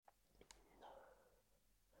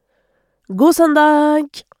God søndag!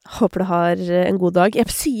 Håper du har en god dag.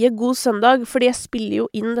 Jeg sier god søndag, fordi jeg spiller jo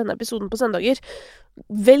inn denne episoden på søndager.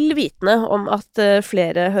 Vel vitende om at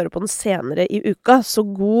flere hører på den senere i uka, så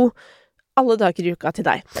god alle dager i uka til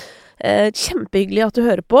deg. Kjempehyggelig at du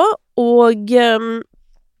hører på, og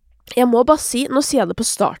jeg må bare si, nå sier jeg det på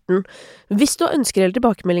starten, hvis du ønsker eller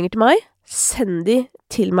tilbakemeldinger til meg, send de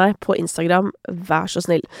til meg på Instagram, vær så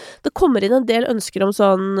snill. Det kommer inn en del ønsker om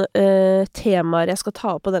sånn temaer jeg skal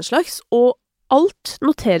ta opp på den slags, og alt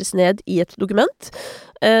noteres ned i et dokument,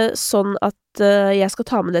 sånn at jeg skal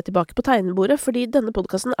ta med det tilbake på tegnebordet, fordi denne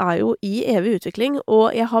podcasten er jo i evig utvikling,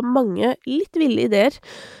 og jeg har mange litt ville ideer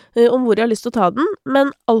om hvor jeg har lyst til å ta den,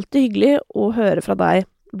 men alltid hyggelig å høre fra deg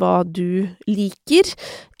hva du liker,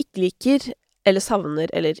 ikke liker, eller savner,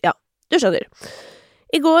 eller ja, du skjønner.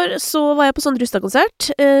 I går så var jeg på sånn Rustad-konsert.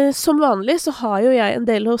 Som vanlig så har jo jeg en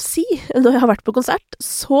del å si når jeg har vært på konsert,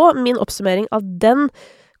 så min oppsummering av den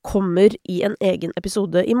kommer i en egen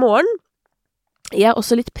episode i morgen. Jeg er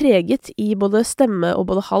også litt preget i både stemme og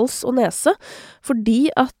både hals og nese,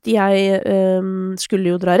 fordi at jeg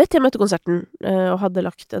skulle jo dra rett hjem etter konserten, og hadde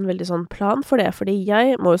lagt en veldig sånn plan for det, fordi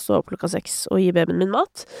jeg må jo stå opp 6 og gi babyen min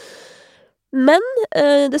mat. Men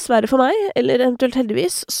dessverre for meg, eller eventuelt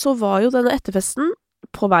heldigvis, så var jo denne etterfesten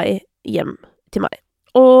på vei hjem til meg.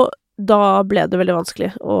 Og da ble det veldig vanskelig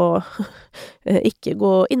å ikke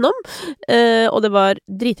gå innom, og det var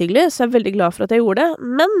drithyggelig, så jeg er veldig glad for at jeg gjorde det.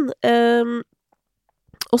 Men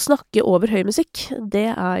å snakke over høy musikk, det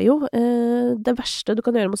er jo det verste du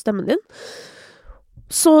kan gjøre mot stemmen din.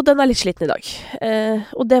 Så den er litt sliten i dag.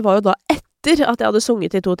 Og det var jo da etter at jeg hadde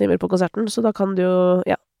sunget i 2 timer på konserten, så da kan du jo,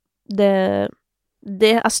 ja, det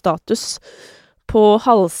er status på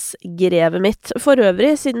halsgrevet mitt. For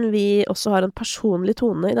øvrig, siden vi også har en personlig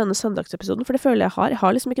tone i denne søndagsepisoden, for det føler jeg har. Jeg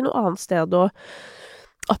har liksom ikke noe annet sted å...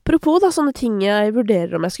 Apropos da, sånne ting jeg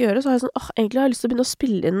vurderer om jeg skal gjøre, så har jeg sånn, egentlig har jeg lyst til å begynne å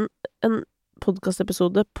spille inn en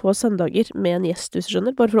podcastepisode på søndager med en gjest, hvis du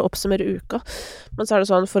skjønner, bare for å oppsummere uka. Men så er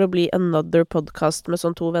det sånn for å bli another podcast med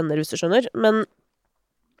sånn 2 venner, hvis du skjønner.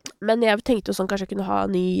 Men jeg tenkte jo sånn, kanskje jeg kunne ha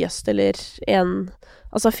en ny gjest, eller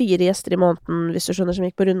 4 gjester i måneden, hvis du skjønner, som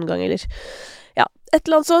gikk på rundgang, eller ja, et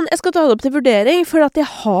eller annet sånn. Jeg skal ta det opp til vurdering, for at jeg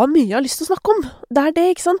har mye jeg har lyst til å snakke om. Det er det,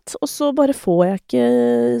 ikke sant? Og så bare får jeg ikke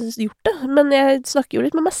gjort det. Men jeg snakker jo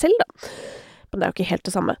litt med meg selv, da. Men det er jo ikke helt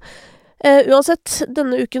det samme. Uansett,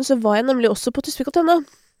 denne uken så var jeg nemlig også på Tusvik og Tønne,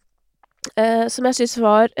 som jeg synes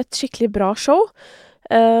var et skikkelig bra show,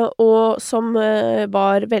 og som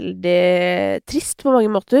var veldig trist på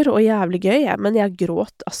mange måter, og jævlig gøy, men jeg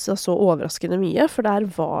gråt altså så overraskende mye, for der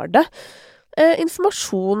var det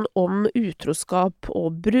informasjon om utroskap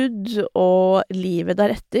og brudd og livet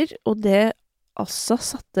deretter, og det altså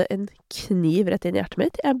satte en kniv rett inn i hjertet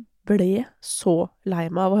mitt. Jeg ble så lei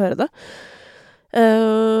meg av å høre det.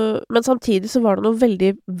 Men samtidig så var det noe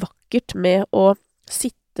veldig vakkert med å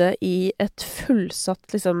sitte i et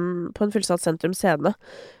fullsatt, liksom, på en fullsatt sentrumsscene,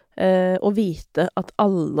 og vite at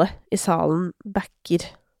alle i salen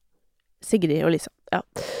backer Sigrid og Lisa. Ja.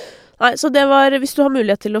 Nei, så det var, hvis du har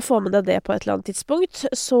mulighet til å få med deg det på et eller annet tidspunkt,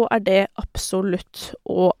 så er det absolutt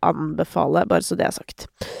å anbefale, bare så det er sagt.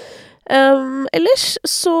 Ellers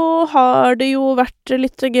så har det jo vært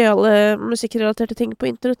litt gøyale musikkrelaterte ting på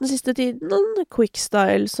internett den siste tiden.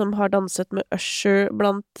 Quickstyle som har danset med Usher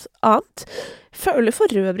blant annet. Føler for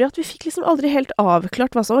øvrig at vi fikk liksom aldri helt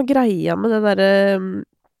avklart hva som var greia med det der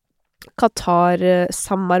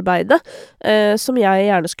Qatar-samarbeidet, som jeg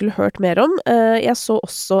gjerne skulle hørt mer om. Jeg så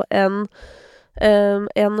også en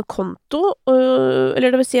konto, eller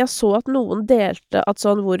det vil si jeg så at noen delte at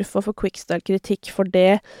sånn, hvorfor får Quickstyle kritikk for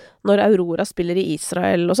det når Aurora spiller i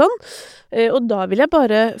Israel og sånn. Og da vil jeg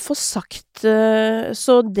bare få sagt,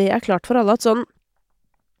 så det er klart for alle, at sånn,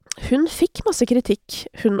 hun fikk masse kritikk,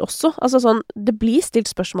 hun også. Altså sånn, det blir stilt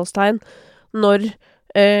spørsmålstegn når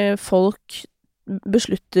folk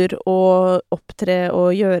beslutter å opptre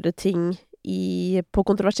og gjøre ting på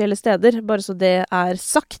kontroversielle steder, bare så det er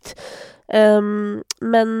sagt.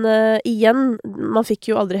 Men igjen, man fikk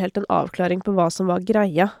jo aldri helt en avklaring på hva som var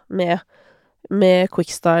greia med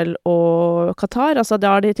Quickstyle og Qatar. Altså, det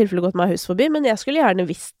har det i tilfelle gått meg hus forbi, men jeg skulle gjerne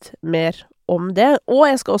visst mer om det. Og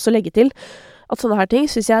jeg skal også legge til at sånne her ting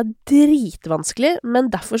synes jeg er dritvanskelig, men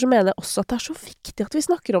derfor så mener jeg også at det er så viktig at vi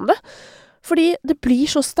snakker om det. Fordi det blir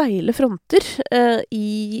så steile fronter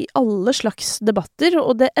i alle slags debatter,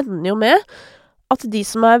 og det ender jo med at de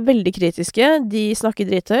som er veldig kritiske, de snakker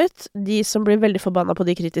drithøyt, de som blir veldig forbanna på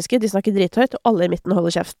de kritiske, de snakker drithøyt, og alle i midten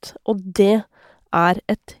holder kjeft. Og det er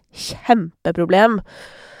et kjempeproblem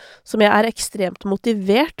som jeg er ekstremt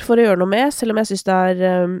motivert for å gjøre noe med, selv om jeg synes det er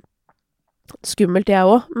skummelt jeg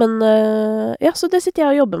også, men ja, så det sitter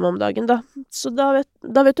jeg og jobber med om dagen da. Så da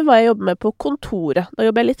vet du hva jeg jobber med på kontoret. Da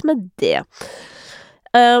jobber jeg litt med det.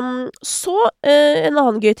 Så en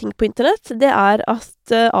annen gøy ting på internett, det er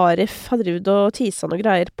at Arif har drevet og teaset noe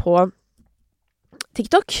greier på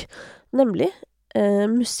TikTok, nemlig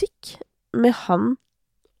musikk med han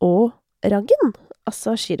og Raggen,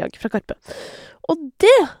 altså Chirag fra Karpe. Og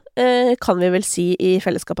det kan vi vel si i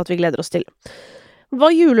fellesskap at vi gleder oss til. Hva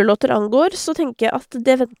julelåter angår, så tenker jeg at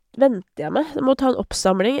det venter jeg med. Jeg må ta en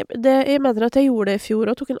oppsamling. Jeg mener at jeg gjorde det i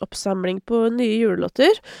fjor og tok en oppsamling på nye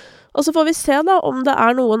julelåter. Og så får vi se da om det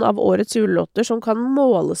er noen av årets julelåter som kan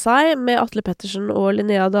måle seg med Atle Pettersen og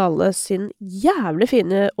Linnea Dale sin jævlig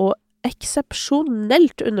fine og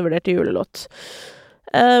eksepsjonelt undervurderte julelåt.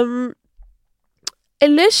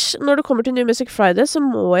 Ellers, når det kommer til New Music Friday, så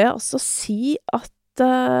må jeg altså si at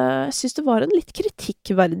jeg synes det var en litt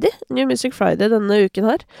kritikkverdig New Music Friday denne uken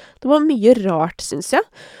her. Det var mye rart, synes jeg.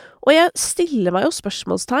 Og jeg stiller meg jo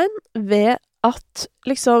spørsmålstegn ved at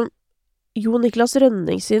liksom Jo Niklas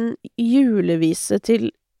Rønning sin julevise til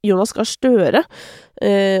Jonas Gahr Støre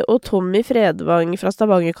og Tommy Fredvang fra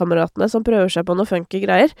Stavanger-kameratene som prøver seg på noe funky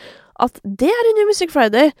greier, at det er en New Music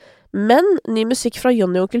Friday, men ny musikk fra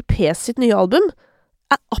Johnny og Onkel P sitt nye album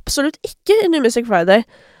er absolutt ikke en New Music Friday.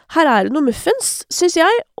 Her er det noe muffins, synes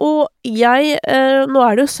jeg, og nå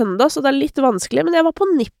er det jo søndag, så det er litt vanskelig, men jeg var på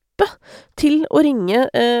nippet til å ringe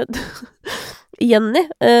Jenny,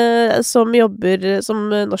 som jobber som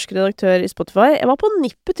norsk redaktør i Spotify. Jeg var på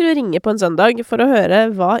nippet til å ringe på en søndag for å høre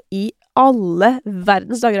hva i alle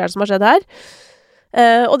verdens dager er det som har skjedd her.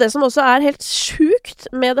 Og det som også er helt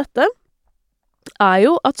sjukt med dette, er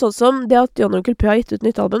jo at sånn som det at Johnny og Onkel P har gitt ut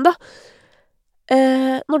nytt album da,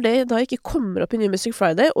 når det da ikke kommer opp i New Music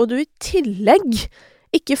Friday, og du i tillegg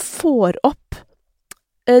ikke får opp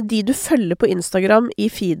de du følger på Instagram i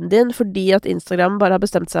feeden din, fordi at Instagram bare har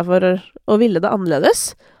bestemt seg for å ville det annerledes,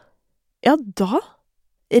 ja, da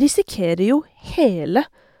risikerer jo hele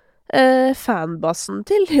fanbasen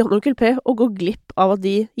til Johnny og Onkel P å gå glipp av at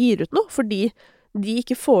de gir ut noe, fordi de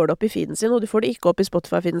ikke får det opp i feeden sin, og de får det ikke opp i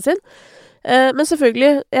Spotify-feeden sin. Men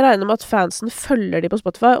selvfølgelig, jeg regner med at fansen følger de på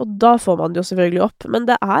Spotify, og da får man det jo selvfølgelig opp. Men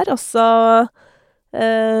det er altså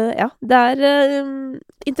ja, det er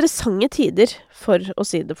interessante tider, for å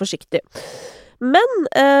si det forsiktig. Men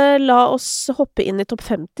la oss hoppe inn i topp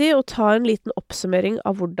 50 og ta en liten oppsummering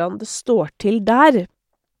av hvordan det står til der.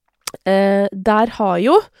 Der har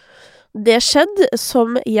jo det skjedd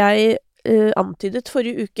som jeg antydet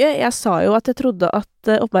forrige uke. Jeg sa jo at jeg trodde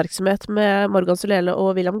at oppmerksomhet med Morgan Solele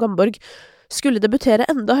og William Gamborg skulle debutere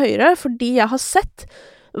enda høyere, fordi jeg har sett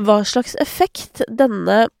hva slags effekt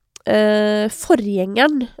denne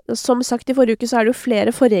forgjengeren, som sagt i forrige uke så er det jo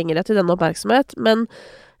flere forgjengere til denne oppmerksomhet, men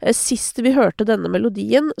sist vi hørte denne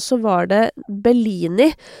melodien så var det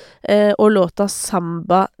Bellini og låta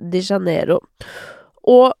Samba de Janeiro.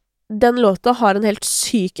 Og den låta har en helt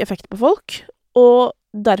syk effekt på folk, og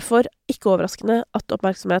derfor ikke overraskende at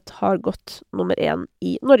oppmerksomhet har gått nummer 1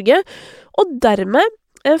 i Norge, og dermed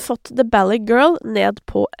fått The Ballet Girl ned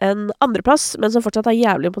på en andreplass, men som fortsatt er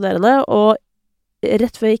jævlig imponerende, og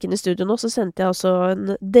rett før jeg gikk inn i studio nå, så sendte jeg også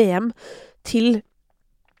en DM til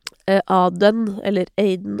Aden, eller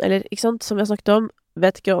Aiden, eller ikke sant, som vi har snakket om.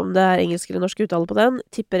 Vet ikke om det er engelsk eller norsk uttale på den.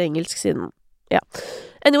 Tipper engelsk siden, ja.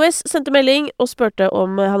 Anyways, sendte melding og spurte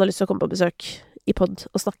om han har lyst til å komme på besøk i podd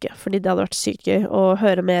og snakke, fordi det hadde vært sykt gøy å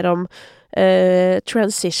høre mer om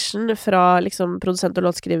transition fra liksom produsent og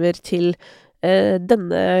låtskriver til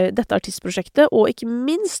dette artistprosjektet, og ikke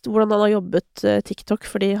minst hvordan han har jobbet TikTok,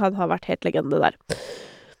 fordi han har vært helt legende der.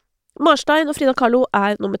 Marstein og Frida Kahlo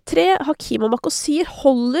er nummer 3. Hakim og Makosir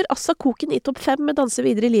holder altså koken i topp 5 med Danse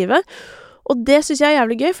videre i livet, og det synes jeg er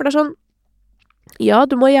jævlig gøy, for det er sånn, ja,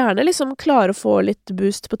 du må gjerne liksom klare å få litt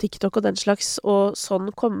boost på TikTok og den slags, og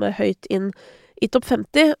sånn komme høyt inn i topp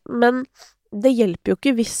 50, men det hjelper jo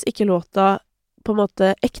ikke hvis ikke låta på en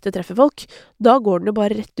måte ekte treffer folk. Da går den jo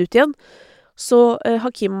bare rett ut igjen. Så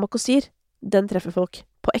Hakim og Makosir, den treffer folk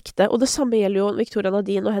på ekte. Og det samme gjelder jo Victoria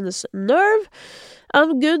Nadine og hennes Nerve.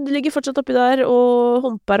 I'm Good ligger fortsatt oppi der og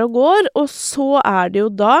humper og går. Og så er det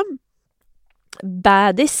jo da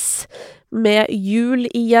Baddies med Jul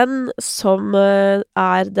igjen, som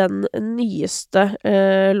er den nyeste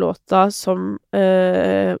låta som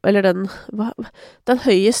eller den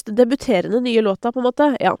høyest debuterende nye låta, på en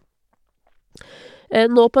måte. Ja.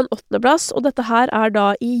 Nå på en 8. plass, og dette her er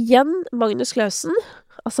da igjen Magnus Clausen,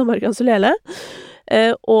 altså Morgan Solele,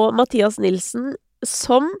 og Mathias Nilsen,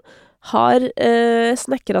 som har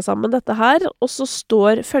snekret sammen dette her, og så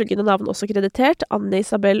står følgende navn også kreditert: Anne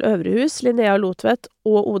Isabel Øvrehus, Linnea Lotvedt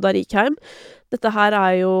og Oda Rikheim. Dette her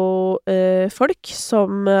jo folk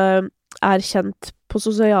som er kjent på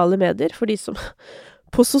sosiale medier for de som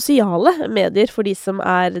på sosiale medier for de som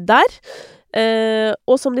der.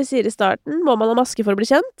 Og som de sier i starten, må man ha maske for å bli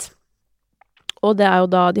kjent. Og det jo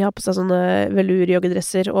da de har på seg sånne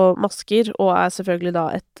velurjoggedresser og masker, og selvfølgelig da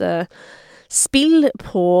et spill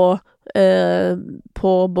på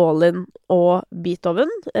Baalin og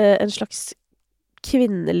Beethoven. En slags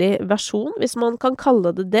kvinnelig versjon, hvis man kan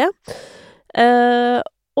kalle det det.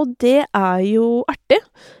 Og det jo artig.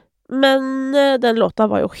 Men den låta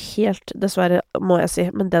var jo helt, dessverre må jeg si,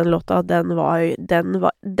 men den låta, den var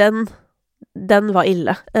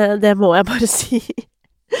ille. Det må jeg bare si.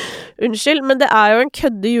 Unnskyld, men det jo en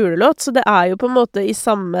kødde julelåt, så det jo på en måte i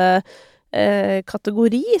samme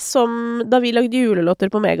kategori som da vi lagde julelåter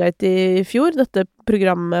på Megahit i fjor, dette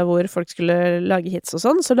programmet hvor folk skulle lage hits og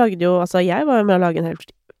sånn, så lagde jo, altså jeg var jo med å lage en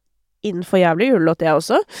helt innenfor jævlig julelåt, jeg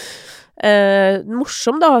også.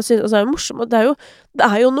 Morsom da, altså morsom, det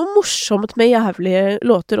jo noe morsomt med jævlige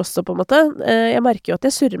låter også på en måte. Jeg merker jo at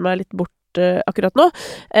jeg surrer meg litt bort akkurat nå,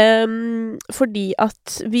 fordi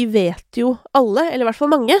at vi vet jo alle, eller i hvert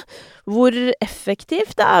fall mange, hvor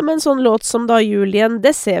effektivt det med en sånn låt som da Julien,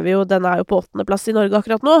 det ser vi jo, den jo på 8. plass i Norge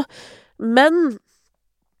akkurat nå, men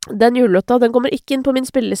den julelåta, den kommer ikke inn på min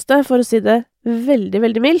spilleliste, for å si det veldig,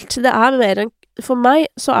 veldig mildt. Det mer enn, for meg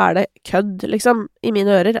så det kødd, liksom, i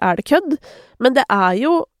mine ører det kødd, men det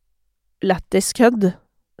jo lættis kødd,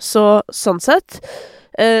 så sånn sett,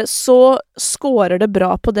 så scorer det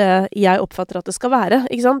bra på det jeg oppfatter at det skal være,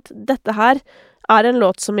 ikke sant? Dette her en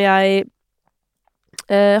låt som jeg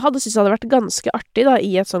hadde syntes hadde vært ganske artig da,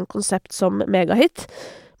 i et sånt konsept som Megahit,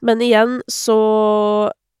 men igjen så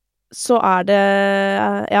det,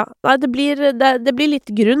 ja, nei, det blir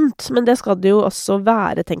litt grunt, men det skal det jo også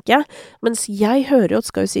være, tenker jeg. Mens jeg hører jo,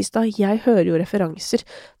 skal jo sies da, jeg hører jo referanser.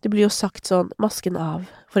 Det blir jo sagt sånn, masken av,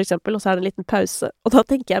 for eksempel, og så det en liten pause. Og da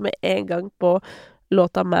tenker jeg med en gang på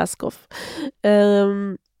låta Mask Off.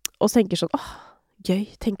 Og så tenker sånn, gøy.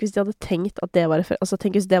 Tenk hvis de hadde tenkt at det var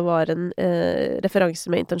tenk hvis det var en referanse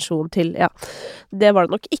med intensjon til, ja. Det var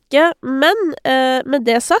det nok ikke, men med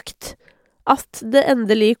det sagt, at det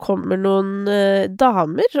endelig kommer noen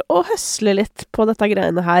damer og høsler litt på dette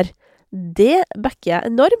greiene her, det backer jeg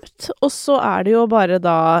enormt, og så det jo bare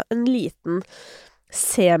da en liten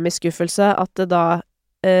semiskuffelse at det da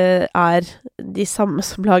de samme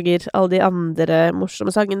som lager alle de andre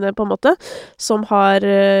morsomme sangene på en måte, som har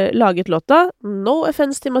laget låta. No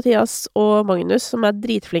offense til Mathias og Magnus, som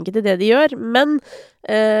dritflinke til det de gjør, men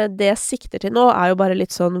det jeg sikter til nå jo bare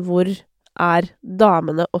litt sånn, hvor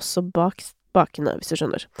damene også bak spakene, hvis du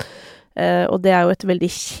skjønner. Og det jo et veldig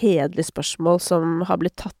kjedelig spørsmål som har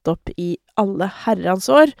blitt tatt opp i alle herrens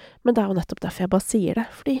år, men det jo nettopp derfor jeg bare sier det,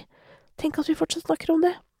 fordi tenk at vi fortsatt snakker om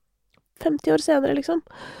det 50 år senere, liksom.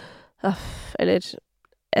 Eller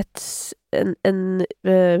en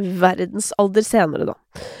verdensalder senere, da.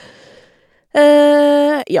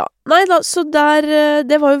 Ja, nei da, så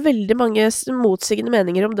det var jo veldig mange motsigende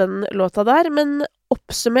meninger om den låta der, men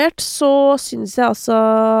oppsummert så synes jeg altså,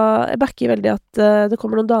 jeg backer veldig at det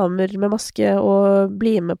kommer noen damer med maske og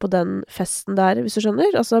blir med på den festen der, hvis du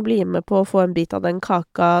skjønner, altså blir med på å få en bit av den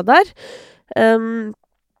kaka der.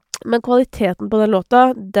 Men kvaliteten på den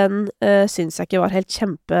låta, den synes jeg ikke var helt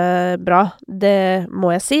kjempebra, det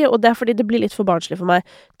må jeg si, og det fordi det blir litt for barnslig for meg.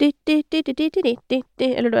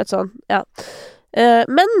 Eller du vet sånn, ja.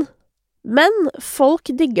 Men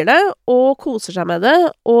folk digger det og koser seg med det,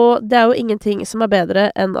 og det jo ingenting som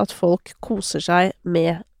bedre enn at folk koser seg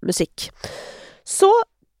med musikk. Så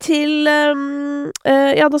til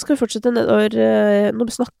ja, da skal vi fortsette nedover. Nå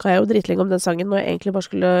snakket jeg jo dritlenge om den sangen når jeg egentlig bare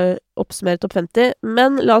skulle oppsummere topp 50,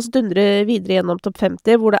 men la oss dundre videre gjennom topp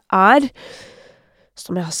 50, hvor det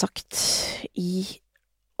som jeg har sagt i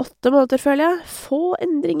 8 måneder, føler jeg, få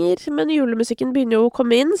endringer, men julemusikken begynner jo å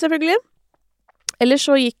komme inn, selvfølgelig. Ellers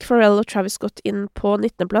så gikk Pharrell og Travis Scott inn på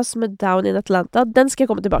 19. plass med Down in Atlanta. Den skal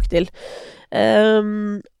jeg komme tilbake til.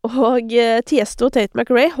 Og Tiesto og Tate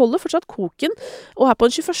McRae holder fortsatt koken, og her på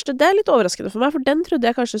den 21. Det litt overraskende for meg, for den trodde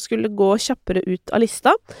jeg kanskje skulle gå kjappere ut av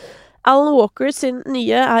lista. Alan Walker sin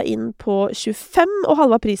nye inn på 25, og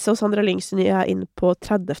Halva Prise og Sandra Lyng sin nye inn på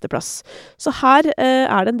 30. plass. Så her det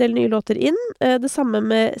en del nye låter inn. Det samme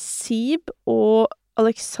med Sieb og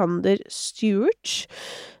Alexander Stewart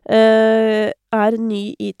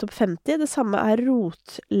ny i topp 50. Det samme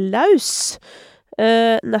Rotlaus,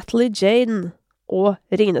 Natalie Jane og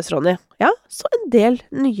Ringnes Ronny. Ja, så en del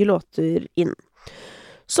nye låter inn.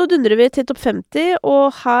 Så dundrer vi til topp 50,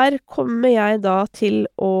 og her kommer jeg da til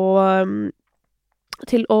å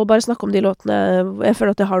til å bare snakke om de låtene jeg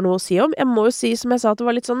føler at jeg har noe å si om. Jeg må jo si, som jeg sa, at det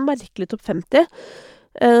var litt sånn merkelig topp 50.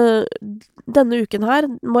 Denne uken her,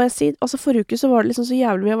 må jeg si, altså forrige uke så var det liksom så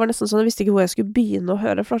jævlig mye, jeg var nesten sånn, jeg visste ikke hvor jeg skulle begynne å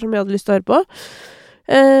høre, for det var så mye jeg hadde lyst til å høre på.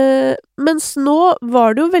 Mens nå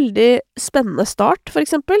var det jo veldig spennende start, for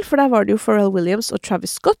eksempel, for der var det jo Pharrell Williams og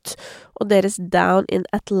Travis Scott, og deres Down in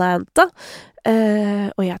Atlanta.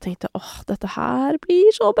 Og jeg tenkte, dette her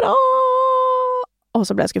blir så bra! Og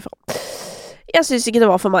så ble jeg skuffet. Jeg synes ikke det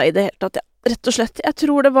var for meg i det hele tatt, ja. Rett og slett. Jeg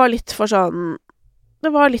tror det var litt for sånn,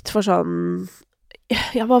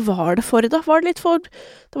 ja, hva var det for da?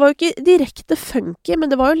 Det var jo ikke direkte funky, men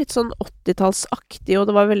det var jo litt sånn 80-tallsaktig, og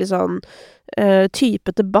det var veldig sånn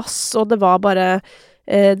typete bass, og det var bare,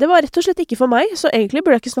 det var rett og slett ikke for meg, så egentlig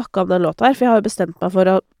burde jeg ikke snakke om den låta her, for jeg har jo bestemt meg for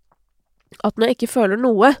at når jeg ikke føler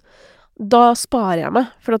noe, da sparer jeg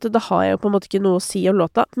meg, for da har jeg jo på en måte ikke noe å si om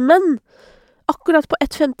låta, men akkurat på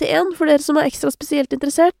 1.51, for dere som er ekstra spesielt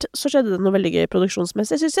interessert, så skjedde det noe veldig gøy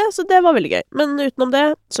produksjonsmessig, synes jeg, så det var veldig gøy. Men utenom det,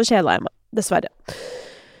 så kjela jeg meg, dessverre.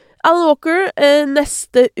 Alan Walker,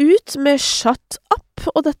 neste ut med Shut Up,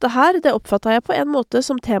 og dette her, det oppfattet jeg på en måte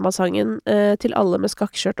som temasangen til alle med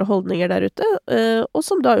skakkskjørte holdninger der ute, og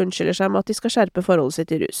som da unnskylder seg med at de skal skjerpe forholdet sitt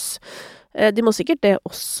til rus. De må sikkert det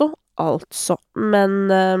også, altså, men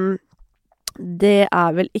det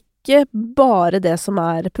er vel ikke bare det som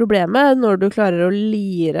er problemet når du klarer å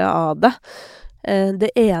lire av det.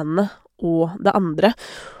 Det ene og det andre.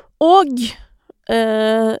 Og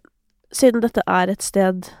siden dette er et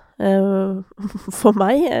sted for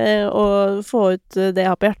meg å få ut det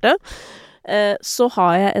jeg har på hjertet, så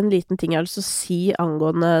har jeg en liten ting jeg har lyst til å si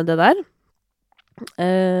angående det der.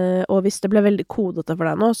 Og hvis det ble veldig kodete for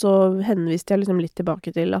deg nå, så henviste jeg liksom litt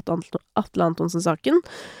tilbake til Atle Antonsen-saken.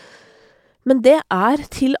 Men det er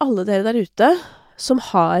til alle dere der ute som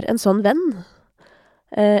har en sånn venn,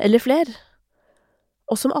 eller fler,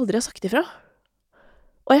 og som aldri har sagt ifra.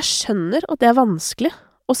 Og jeg skjønner at det er vanskelig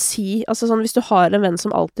å si, altså sånn hvis du har en venn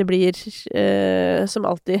som alltid som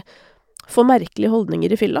alltid får merkelige holdninger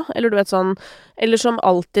i fylla, eller du vet sånn, eller som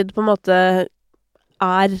alltid på en måte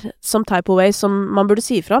er som type away som man burde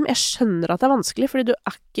si ifra om. Jeg skjønner at det er vanskelig, fordi du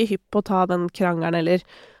er ikke hypp på å ta den krangelen, eller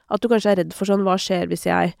at du kanskje er redd for sånn, hva skjer hvis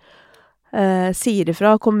jeg sier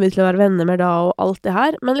ifra, kommer vi til å være venner med da, og alt det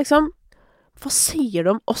her, men liksom, hva sier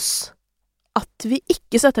det om oss at vi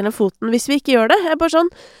ikke setter ned foten hvis vi ikke gjør det? Jeg er bare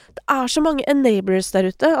sånn, det er så mange enablers der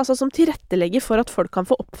ute, altså som tilrettelegger for at folk kan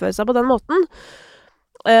få oppføre seg på den måten,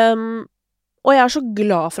 og jeg er så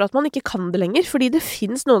glad for at man ikke kan det lenger, fordi det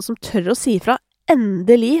finnes noen som tør å si ifra.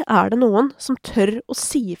 Endelig er det noen som tør å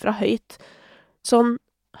si ifra høyt, sånn,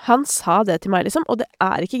 han sa det til meg liksom, og det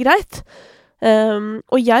er ikke greit.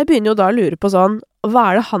 Og jeg begynner jo da å lure på sånn, hva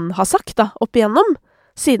er det han har sagt da, opp igjennom,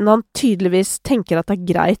 siden han tydeligvis tenker at det er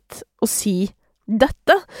greit å si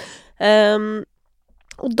dette.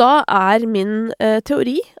 Og da er min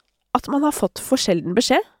teori at man har fått for sjelden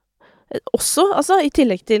beskjed, også, altså, i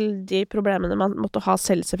tillegg til de problemene man måtte ha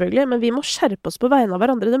selv selvfølgelig, men vi må skjerpe oss på vegne av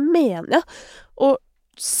hverandre, det mener jeg, og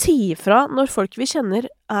si ifra når folk vi kjenner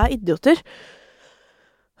er idioter.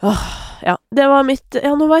 Ja, det var mitt,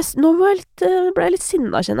 ja, nå ble jeg litt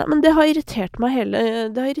sinna, kjenner jeg, men det har irritert meg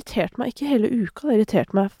ikke hele uka, det har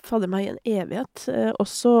irritert meg, fader meg, i en evighet,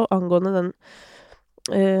 også angående den,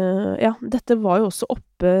 ja, dette var jo også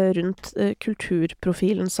oppe rundt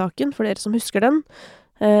kulturprofilen-saken, for dere som husker den.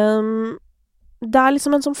 Det er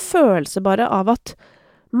liksom en sånn følelse bare av at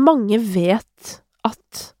mange vet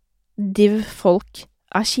at div-folk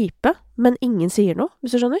er kjipe, men ingen sier noe,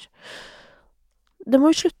 hvis du skjønner. Det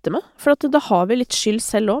må vi slutte med, for da har vi litt skyld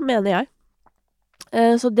selv også, mener jeg.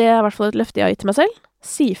 Så det er i hvert fall et løfte jeg har gitt til meg selv.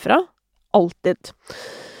 Si fra. Alltid.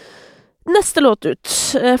 Neste låt ut,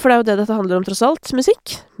 for det er jo det dette handler om tross alt,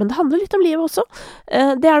 musikk, men det handler litt om livet også.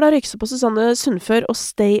 Det er da Røyksopp og Susanne Sundfør og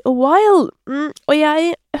Stay a While. Og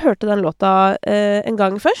jeg hørte den låta en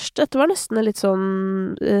gang først. Dette var nesten en litt sånn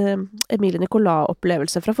Emilie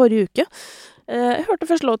Nicolas-opplevelse fra forrige uke. Jeg hørte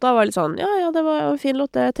først låta og var litt sånn, ja, det var jo en fin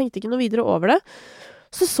låt, jeg tenkte ikke noe videre over det.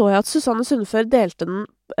 Så jeg at Susanne Sundfør delte den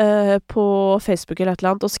på Facebook eller et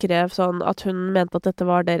eller annet, og skrev sånn at hun mente at dette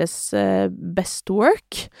var deres best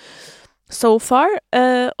work so far,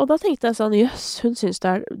 og da tenkte jeg sånn, jøss, hun synes det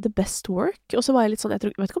er the best work, og så var jeg litt sånn,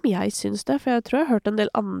 jeg vet ikke om jeg synes det, for jeg tror jeg har hørt en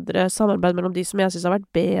del andre samarbeid mellom de som jeg synes har vært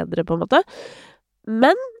bedre på en måte,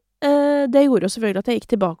 men det gjorde jo selvfølgelig at jeg gikk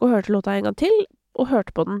tilbake og hørte låta en gang til, og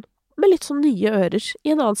hørte på den med litt sånn nye ører,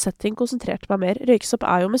 i en annen setting, konsentrerte meg mer. Røyksopp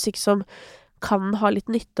er jo musikk som kan ha litt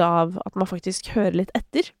nytte av at man faktisk hører litt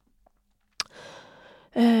etter.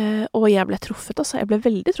 Og jeg ble truffet, altså. Jeg ble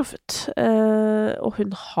veldig truffet. Og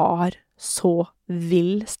hun har så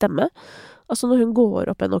vill stemme. altså når hun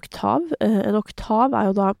går opp en oktav er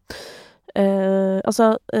jo da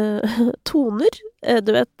toner,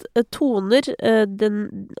 du vet, toner, det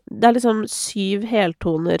er liksom 7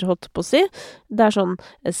 heltoner, holdt på å si. Det er sånn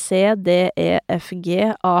C, D, E, F,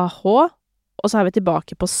 G, A, H, og så er vi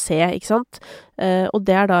tilbake på C, ikke sant? Og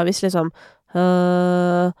det er da hvis liksom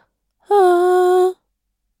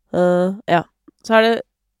ja, så er det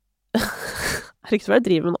herregud, hva er det jeg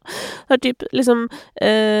driver med nå? Det er typ liksom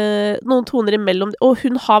noen toner imellom, og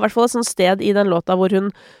hun har i hvert fall et sånt sted i den låta hvor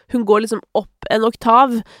hun går liksom opp en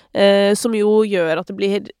oktav, som jo gjør at det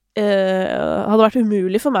blir hadde vært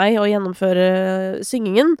umulig for meg å gjennomføre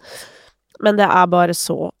syngingen, men det er bare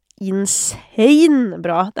så insane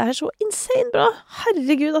bra. Det er så insane bra.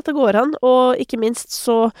 Herregud at det går an, og ikke minst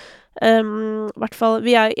så hvert fall,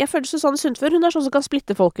 jeg føler så sånn Sundfør, hun er sånn som kan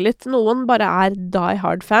splitte folket litt. Noen bare er die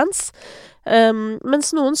hard fans,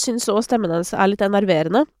 mens noen syns også stemmen hennes er litt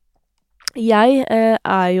enerverende. Jeg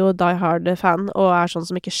er jo die hard fan, og er sånn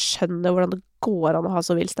som ikke skjønner hvordan det går an å ha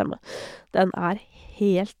så vill stemme. Den er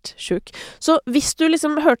helt sjuk. Så hvis du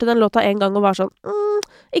liksom hørte den låta en gang og var sånn,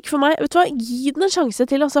 ikke for meg, vet du hva, gi den en sjanse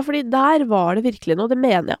til, altså, fordi der var det virkelig noe, det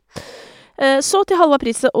mener jeg. Så til Halva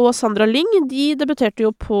Priset og Sandra Lyng, de debuterte jo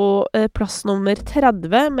på plass nummer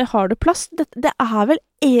 30 med Har du plass? Det er vel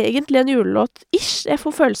egentlig en julelåt-ish, jeg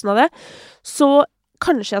får følelsen av det. Så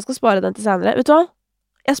kanskje jeg skal spare den til senere. Vet du hva?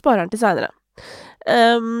 Jeg sparer den til senere.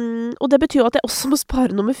 Og det betyr jo at jeg også må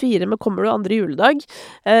spare nummer 4 med Kommer du andre juledag,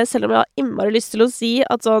 selv om jeg har innmari lyst til å si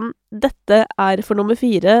at sånn, dette er for nummer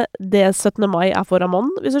 4, det 17. mai er for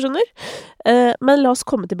Ramon, hvis du skjønner. Men la oss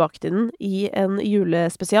komme tilbake til den i en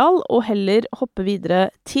julespesial, og heller hoppe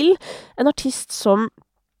videre til en artist som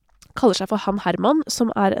kaller seg for Han Herman,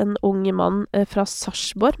 som er en ung mann fra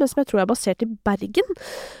Sarpsborg, men som jeg tror er basert i Bergen.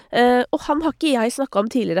 Og han har ikke jeg snakket om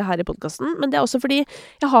tidligere her i podcasten, men det er også fordi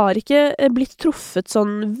jeg har ikke blitt truffet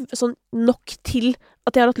sånn nok til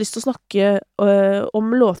at jeg har hatt lyst til å snakke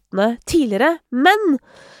om låtene tidligere. Men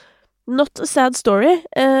Not a Sad Story,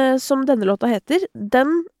 som denne låta heter,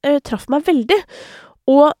 den traff meg veldig.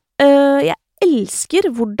 Og jeg elsker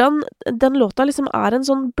hvordan den låta liksom er en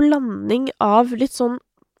sånn blanding av litt sånn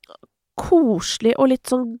koselig og litt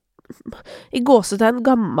sånn i gåsetegn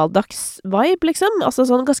gammeldags vibe, liksom. Altså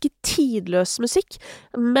sånn ganske tidløs musikk,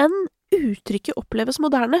 men uttrykket oppleves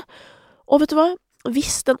moderne. Og vet du hva?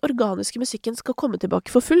 Hvis den organiske musikken skal komme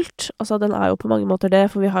tilbake for fullt, altså den er jo på mange måter det,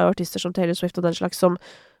 for vi har jo artister som Taylor Swift og den slags som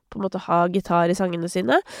på en måte har gitar i sangene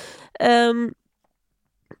sine.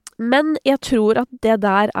 Men jeg tror at det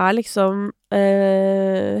der er liksom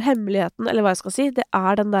hemmeligheten, eller hva jeg skal si, det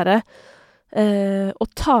er den derre å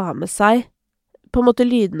ta med seg på en måte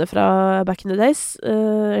lydene fra back in the days,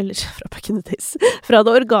 eller fra back in the days, fra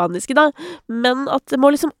det organiske da, men at det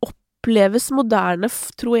må liksom oppleves moderne,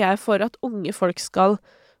 tror jeg, for at unge folk skal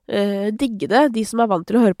digge det, de som er vant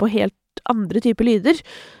til å høre på helt andre typer lyder,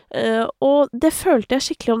 og det følte jeg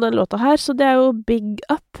skikkelig om den låta her, så det er jo big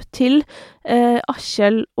up til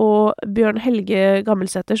Askjell og Bjørn Helge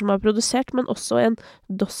Gammelsæter som har produsert, men også en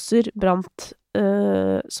Dosser Brandt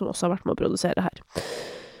som også har vært med å produsere her.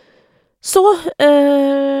 Så,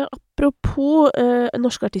 apropos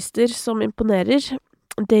norske artister som imponerer,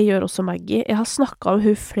 det gjør også Maggie. Jeg har snakket om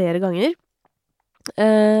hun flere ganger.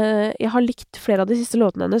 Jeg har likt flere av de siste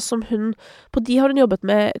låtene hennes som på de har hun jobbet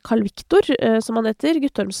med Carl Victor, som han heter,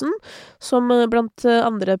 Guttormsen, som blant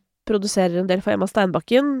andre produserer en del for Emma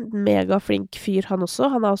Steinbakken. Mega flink fyr han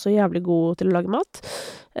også. Han er også jævlig god til å lage mat.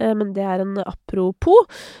 Men det er en apropos.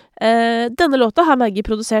 Denne låta har Maggie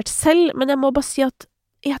produsert selv, men jeg må bare si at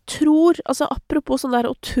jeg tror, altså apropos sånn der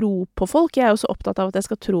å tro på folk, jeg er jo så opptatt av at jeg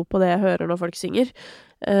skal tro på det jeg hører når folk synger.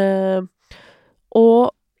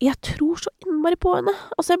 Og jeg tror så innmari på henne.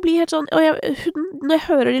 Altså jeg blir helt sånn, når jeg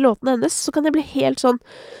hører de låtene hennes, så kan jeg bli helt sånn,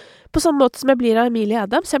 på samme måte som jeg blir av Emilie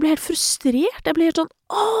Adams. Jeg blir helt frustrert. Jeg blir helt sånn,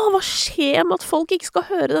 hva skjer med at folk ikke skal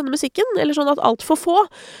høre denne musikken? Eller sånn at alt for få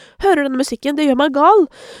hører denne musikken. Det gjør meg gal.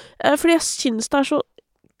 Fordi jeg synes det er så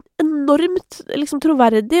enormt liksom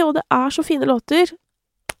troverdig, og det er så fine låter.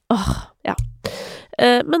 Ja.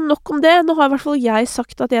 Men nok om det. Nå har i hvert fall jeg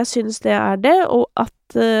sagt at jeg synes det er det, og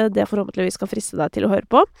at det forhåpentligvis skal friste deg til å høre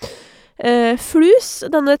på. Flus,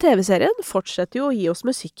 denne TV-serien, fortsetter jo å gi oss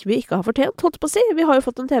musikk vi ikke har fortjent, holdt på å si. Vi har jo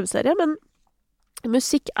fått en TV-serie, men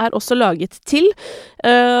musikk er også laget til.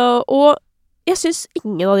 Og jeg synes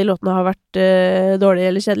ingen av de låtene har vært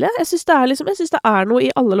dårlige eller kjedelige. Jeg synes det er noe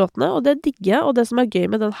i alle låtene, og det digger jeg. Og det som er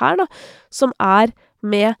gøy med den her, da, som er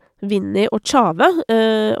med Vinnie og Tjave,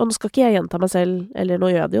 og nå skal ikke jeg gjenta meg selv, eller nå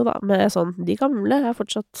gjør jeg det jo da, med sånn, de gamle er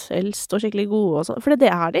fortsatt eldst og skikkelig gode og sånn, for det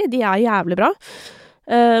er de er jævlig bra.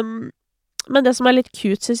 Men det som litt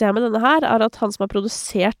cute, synes jeg, med denne her, at han som har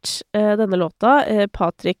produsert denne låta,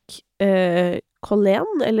 Patrick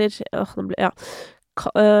Colleen, eller ja,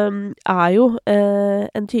 jo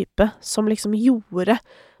en type som liksom gjorde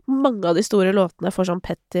mange av de store låtene for sånn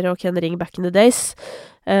Petter og Ken Ring back in the days.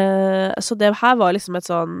 Så det her var liksom et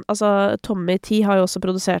sånn, altså Tommy T har jo også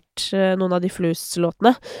produsert noen av de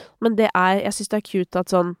Flus-låtene, men jeg synes det cute at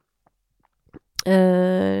sånn,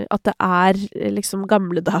 at det liksom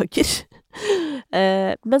gamle dager.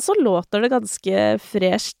 Men så låter det ganske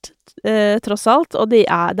fresht, tross alt, og det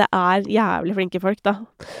er jævlig flinke folk da,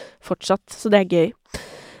 fortsatt, så det gøy.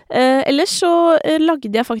 Ellers så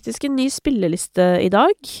lagde jeg faktisk en ny spilleliste i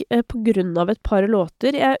dag, på grunn av et par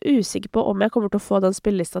låter. Jeg usikker på om jeg kommer til å få den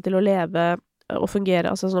spillelista til å leve og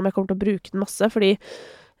fungere, altså sånn om jeg kommer til å bruke den masse, fordi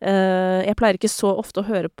jeg pleier ikke så ofte å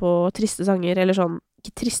høre på triste sanger, eller sånn,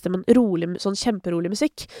 ikke triste, men rolig, sånn kjemperolig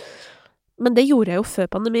musikk. Men det gjorde jeg jo før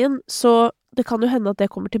pandemien, så det kan jo hende at det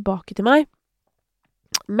kommer tilbake til meg.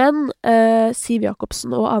 Men Siv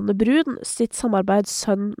Jakobsen og Ane Brun sitt samarbeid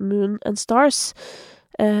Sun, Moon and Stars,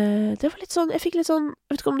 det var litt sånn, jeg fikk litt sånn,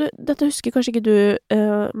 jeg vet ikke om dette husker kanskje ikke du,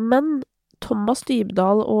 men Thomas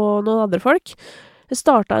Dybdahl og noen andre folk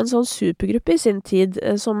startet en sånn supergruppe i sin tid,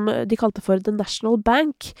 som de kalte for The National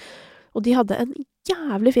Bank, og de hadde en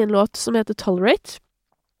jævlig fin låt som heter Tolerate.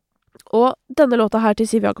 Og denne låta her til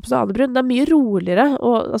Siv Jakobsen og Ane Brun, det mye roligere,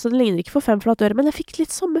 og altså, den ligner ikke for 5 flate øre, men jeg fikk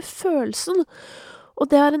litt samme følelsen,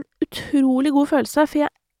 og det en utrolig god følelse, for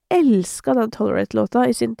jeg elsket den Tolerate-låta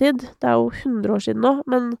i sin tid. Det jo 100 år siden nå,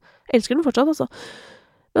 men jeg elsker den fortsatt, altså.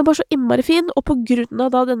 Men bare så innmari fin, og på grunn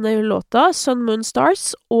av da denne låta, Sun, Moon, Stars,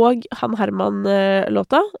 og Han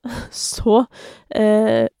Herman-låta, så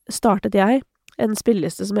startet jeg en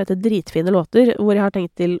spilleliste som heter Dritfine låter, hvor jeg har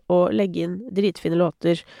tenkt til å legge inn dritfine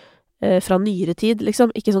låter fra nyere tid,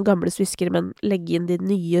 liksom. Ikke sånn gamle svisker, men legge inn de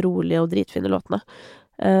nye, rolige og dritfine låtene.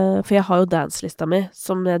 For jeg har jo danselista mi,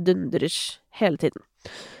 som jeg dundrer hele tiden.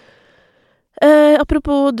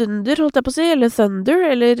 Apropos dunder, holdt jeg på å si, eller Thunder,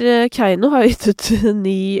 eller Keino har gitt ut en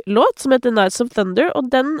ny låt som heter Nights of Thunder,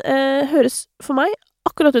 og den høres for meg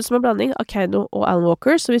akkurat ut som en blanding av Keino og Alan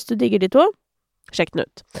Walker, så hvis du digger de to, sjekk den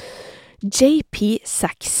ut. JP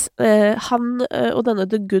Sax, han og denne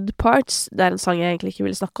The Good Parts, det en sang jeg egentlig ikke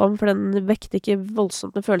ville snakke om, for den vekte ikke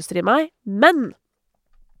voldsomt med følelser i meg, men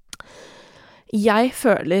jeg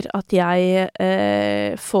føler at jeg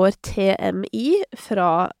får TMI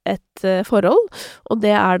fra et forhold, og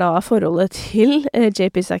det da forholdet til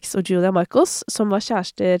JP Sax og Julia Michaels, som var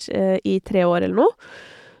kjærester i 3 år eller noe.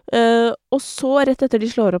 Og så, rett etter de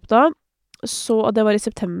slår opp da, og det var i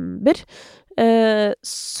september,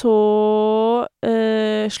 så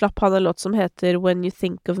slapp han en låt som heter When You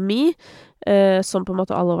Think of Me, som på en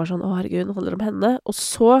måte alle var sånn, å herregud, den handler om henne. Og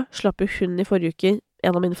så slapp jo hun i forrige uke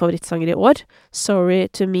en av mine favorittsanger i år, Sorry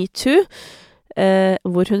to Me Too,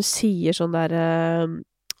 hvor hun sier sånn der,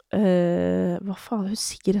 hva faen, hun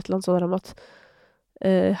sier et eller annet sånn der om at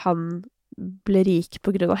han ble rik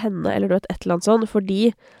på grunn av henne, eller du vet, et eller annet sånn, fordi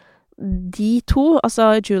de to,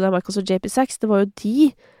 altså Julia Michaels og JP Sax, det var jo de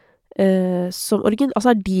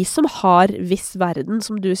altså de som har Viss Verden,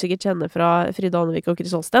 som du sikkert kjenner fra Frida Annevik og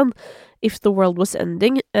Chris Holsten, If the World Was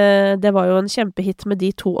Ending, det var jo en kjempehit med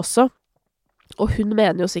de to også. Og hun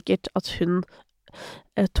mener jo sikkert at hun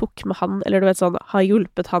tok med han, eller du vet sånn, har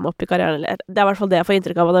hjulpet han opp i karrieren, eller det i hvert fall det jeg får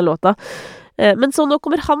inntrykk av den låta. Men så nå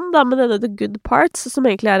kommer han da med denne The Good Parts, som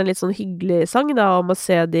egentlig en litt sånn hyggelig sang da, om å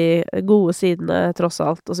se de gode sidene tross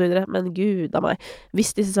alt, og så videre. Men gud av meg,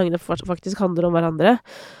 hvis disse sangene faktisk handler om hverandre,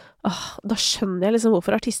 da skjønner jeg liksom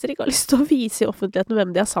hvorfor artister ikke har lyst til å vise i offentligheten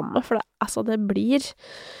hvem de sammen med, for det blir...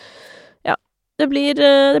 Det blir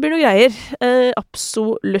noe greier,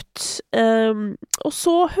 absolutt. Og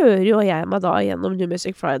så hører jo jeg meg da gjennom New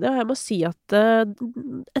Music Friday, og jeg må si at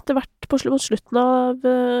etter hvert mot slutten av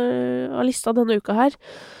lista denne uka her,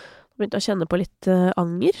 begynte jeg å kjenne på litt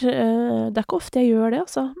anger. Det ikke ofte jeg gjør det,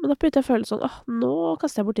 altså. Men da begynte jeg å føle sånn, nå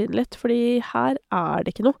kaster jeg bort tiden litt, fordi her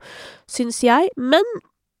det ikke noe, syns jeg. Men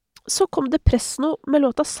så kom det Presno med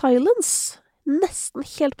låta Silence, nesten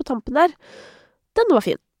helt på tampen der. Den var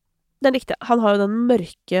fin. Den likte jeg. Han har jo den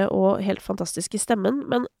mørke og helt fantastiske stemmen,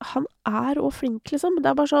 men han også flink, liksom.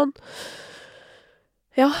 Det bare sånn...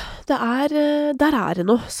 Ja, der det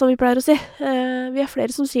noe, som vi pleier å si. Vi flere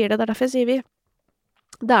som sier det, det derfor jeg sier vi.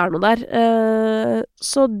 Det noe der.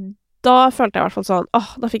 Så da følte jeg i hvert fall sånn,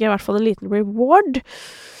 da fikk jeg i hvert fall en liten reward.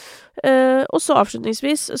 Og så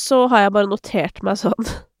avslutningsvis så har jeg bare notert meg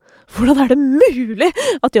sånn Hvordan det mulig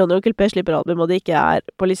at Johnny og Onkel P slipper album, og det ikke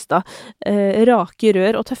på lista? Rake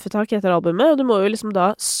rør og tøffe tak heter albumet, og du må jo liksom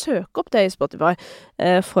da søke opp det i Spotify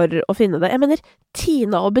for å finne det. Jeg mener,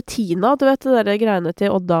 Tina og Bettina, du vet det der greiene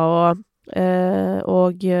til Odda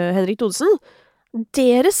og Henrik Thodesen,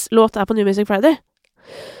 deres låt på New Music Friday.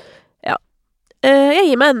 Ja. Jeg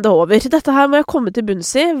gir meg enda over. Dette her må jeg komme til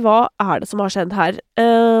bunns i. Hva det som har skjedd her?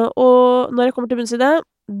 Og når jeg kommer til bunns i det,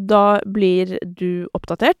 da blir du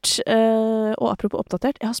oppdatert. Og apropos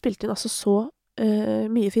oppdatert, jeg har spilt inn altså så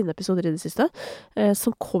mye fine episoder i det siste,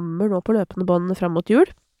 som kommer nå på løpende bånd frem mot jul.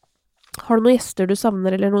 Har du noen gjester du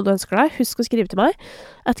savner, eller noe du ønsker deg, husk å skrive til meg.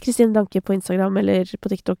 @Kristine Danke på Instagram, eller på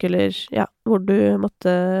TikTok, eller ja, hvor du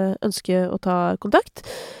måtte ønske å ta kontakt.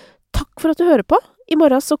 Takk for at du hører på. I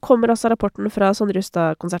morgen så kommer altså rapporten fra Sondre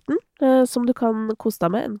Justad-konserten, som du kan kose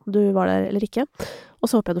deg med, enten du var der eller ikke. Og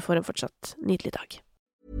så håper jeg du får en fortsatt nydelig dag.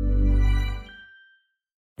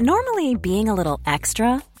 Normally, being a little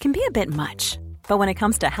extra can be a bit much. But when it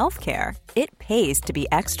comes to healthcare, it pays to be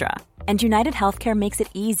extra. And United Healthcare makes it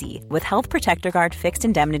easy with Health Protector Guard fixed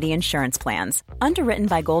indemnity insurance plans. Underwritten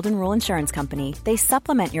by Golden Rule Insurance Company, they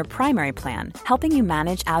supplement your primary plan, helping you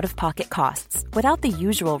manage out-of-pocket costs without the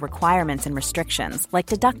usual requirements and restrictions like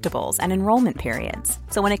deductibles and enrollment periods.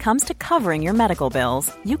 So when it comes to covering your medical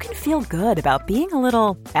bills, you can feel good about being a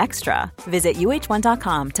little extra. Visit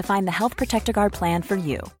uh1.com to find the Health Protector Guard plan for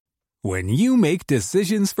you. When you make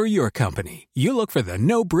decisions for your company, you look for the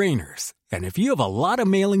no-brainers. And if you have a lot of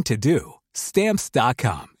mailing to do,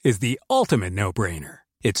 Stamps.com is the ultimate no-brainer.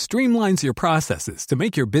 It streamlines your processes to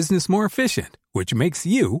make your business more efficient, which makes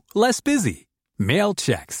you less busy. Mail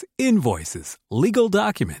checks, invoices, legal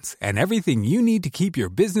documents, and everything you need to keep your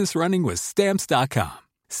business running with Stamps.com.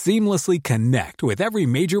 Seamlessly connect with every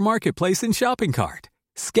major marketplace and shopping cart.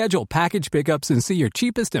 Schedule package pickups and see your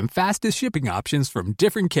cheapest and fastest shipping options from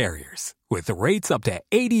different carriers. With rates up to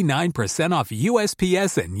 89% off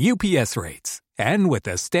USPS and UPS rates. And with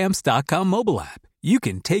the Stamps.com mobile app, you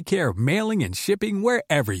can take care of mailing and shipping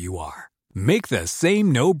wherever you are. Make the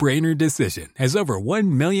same no-brainer decision as over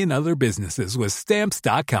 1 million other businesses with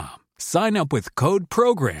Stamps.com. Sign up with code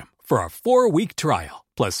PROGRAM for a 4-week trial,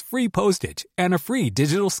 plus free postage and a free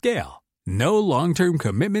digital scale. No long-term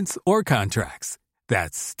commitments or contracts.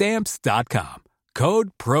 That's Stamps.com.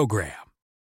 Code PROGRAM.